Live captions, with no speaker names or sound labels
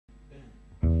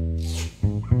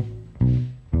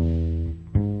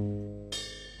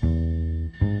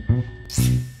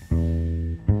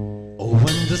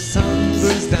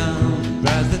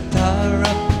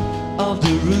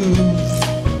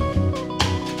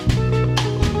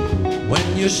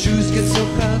your shoes get so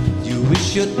hot, you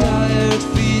wish your tired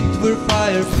feet were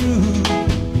fireproof.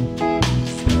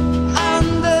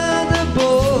 Under the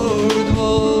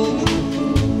boardwalk,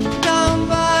 down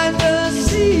by the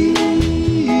sea,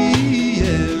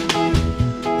 yeah.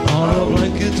 On a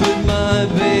blanket with my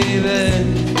baby,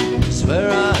 it's where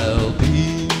I'll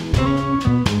be.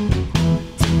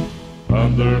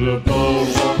 Under the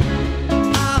boardwalk,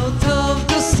 out of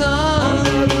the sun,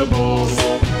 under the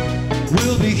boardwalk,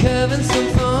 we'll be having some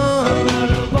fun.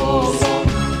 under the boardwalk,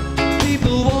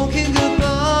 People walking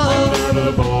above, under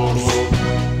the boardwalk,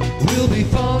 we'll be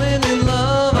falling in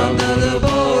love. Under the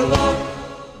boardwalk,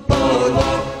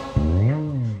 boardwalk.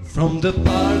 From the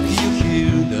park you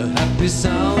hear the happy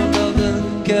sound of the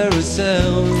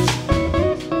carousel.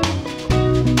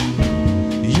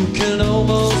 You can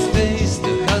almost taste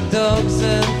the hot dogs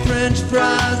and French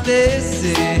fries they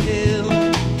sell.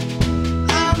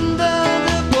 Under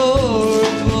the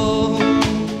boardwalk,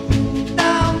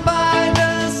 down by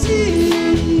the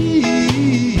sea,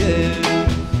 yeah.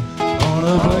 On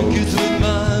a blanket with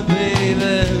my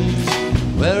baby,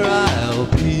 where I'll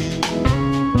be.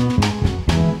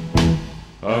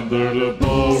 under the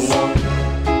boardwalk,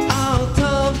 Out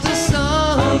of the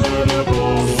sun, under the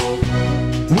boardwalk,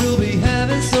 we'll be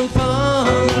having some fun.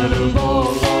 under the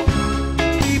boardwalk,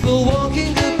 People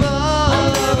walking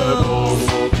under the above,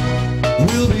 boardwalk,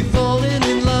 we'll be falling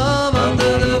in love.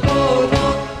 Under the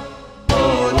boardwalk,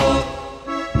 boardwalk.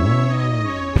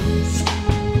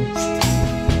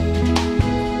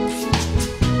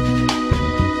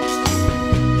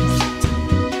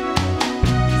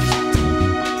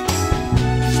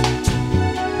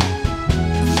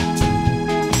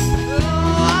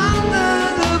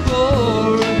 Under the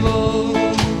boardwalk,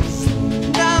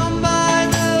 down by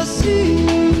the sea,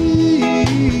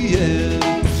 yeah.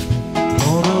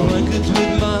 On a blanket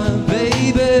with my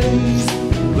baby,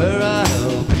 where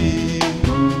I'll be.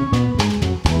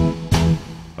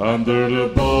 under the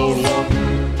boardwalk,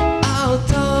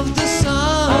 Out of the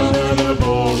sun, under the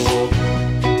boardwalk,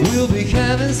 we'll be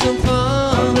having some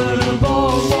fun. under the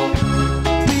boardwalk,